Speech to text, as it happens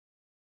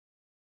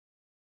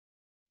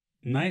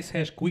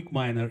NiceHash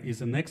QuickMiner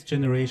is a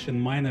next-generation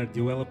miner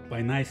developed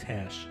by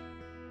NiceHash.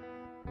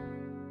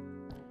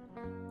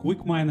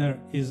 QuickMiner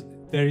is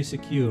very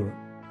secure,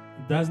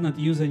 does not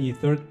use any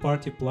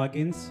third-party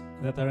plugins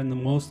that are in the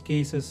most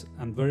cases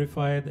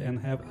unverified and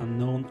have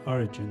unknown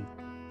origin.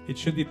 It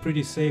should be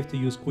pretty safe to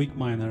use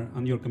QuickMiner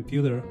on your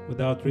computer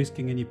without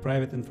risking any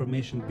private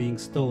information being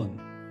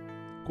stolen.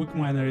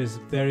 QuickMiner is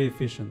very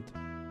efficient.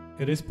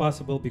 It is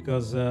possible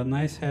because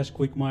NiceHash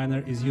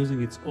QuickMiner is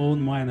using its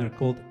own miner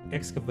called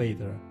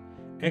Excavator.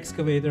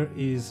 Excavator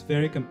is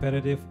very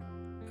competitive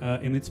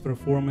in its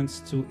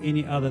performance to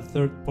any other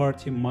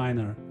third-party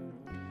miner,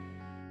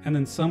 and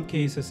in some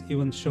cases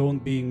even shown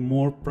being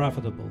more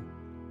profitable.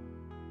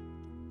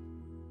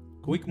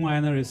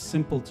 QuickMiner is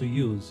simple to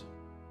use.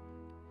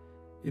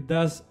 It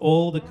does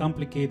all the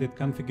complicated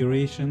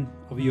configuration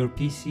of your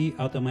PC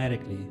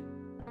automatically.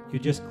 You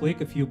just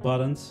click a few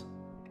buttons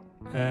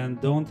and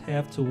don't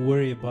have to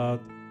worry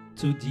about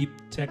too deep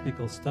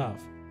technical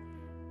stuff.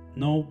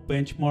 No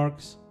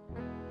benchmarks.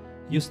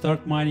 You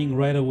start mining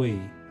right away.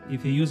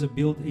 If you use a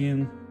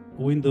built-in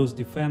Windows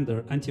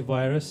Defender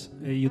antivirus,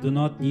 you do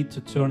not need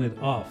to turn it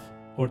off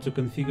or to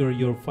configure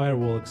your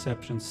firewall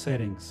exception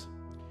settings.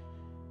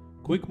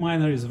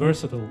 QuickMiner is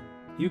versatile.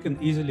 You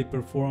can easily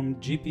perform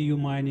GPU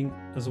mining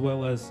as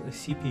well as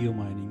CPU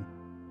mining.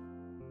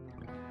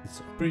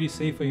 It's pretty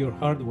safe for your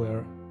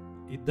hardware.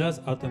 It does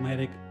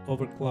automatic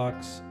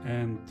overclocks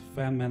and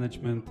fan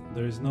management.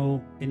 There is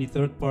no any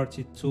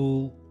third-party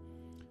tool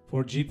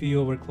for GPU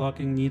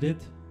overclocking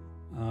needed.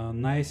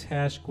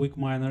 NiceHash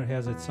QuickMiner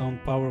has its own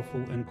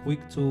powerful and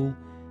quick tool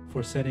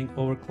for setting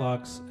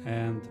overclocks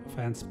and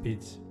fan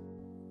speeds.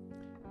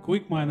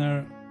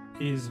 QuickMiner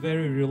is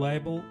very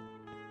reliable.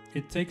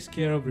 It takes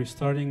care of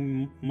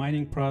restarting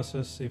mining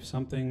process if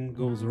something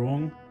goes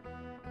wrong.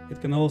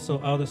 It can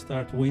also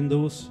auto-start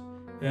Windows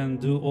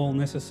and do all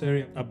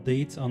necessary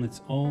updates on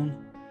its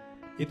own.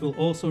 It will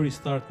also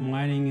restart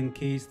mining in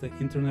case the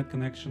internet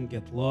connection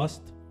gets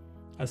lost.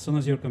 As soon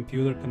as your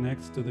computer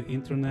connects to the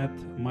internet,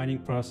 mining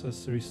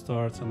process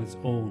restarts on its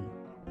own.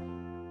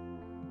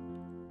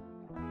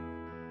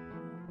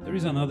 There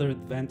is another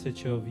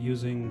advantage of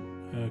using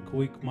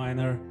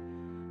QuickMiner,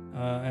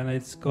 and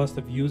it's cost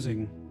of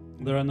using.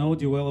 There are no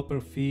developer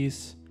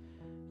fees.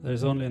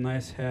 There's only a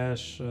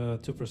NiceHash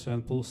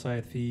 2% pool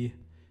site fee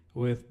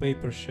with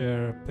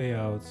pay-per-share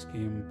payout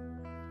scheme.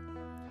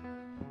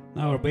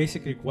 Now, our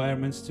basic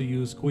requirements to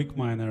use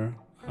QuickMiner.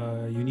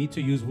 You need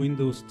to use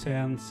Windows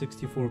 10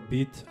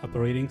 64-bit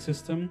operating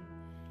system.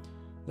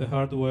 The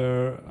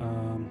hardware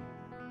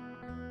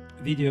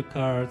video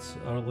cards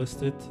are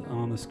listed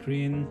on the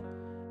screen.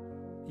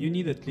 You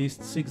need at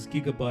least 6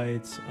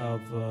 gigabytes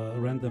of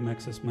random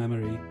access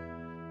memory.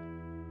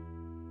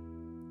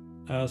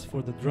 As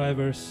for the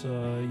drivers,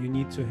 you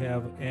need to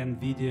have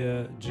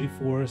NVIDIA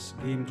GeForce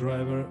game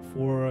driver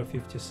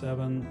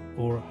 457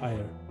 or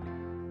higher.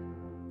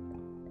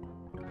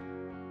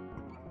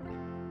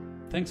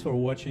 Thanks for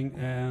watching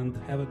and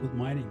have a good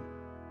mining.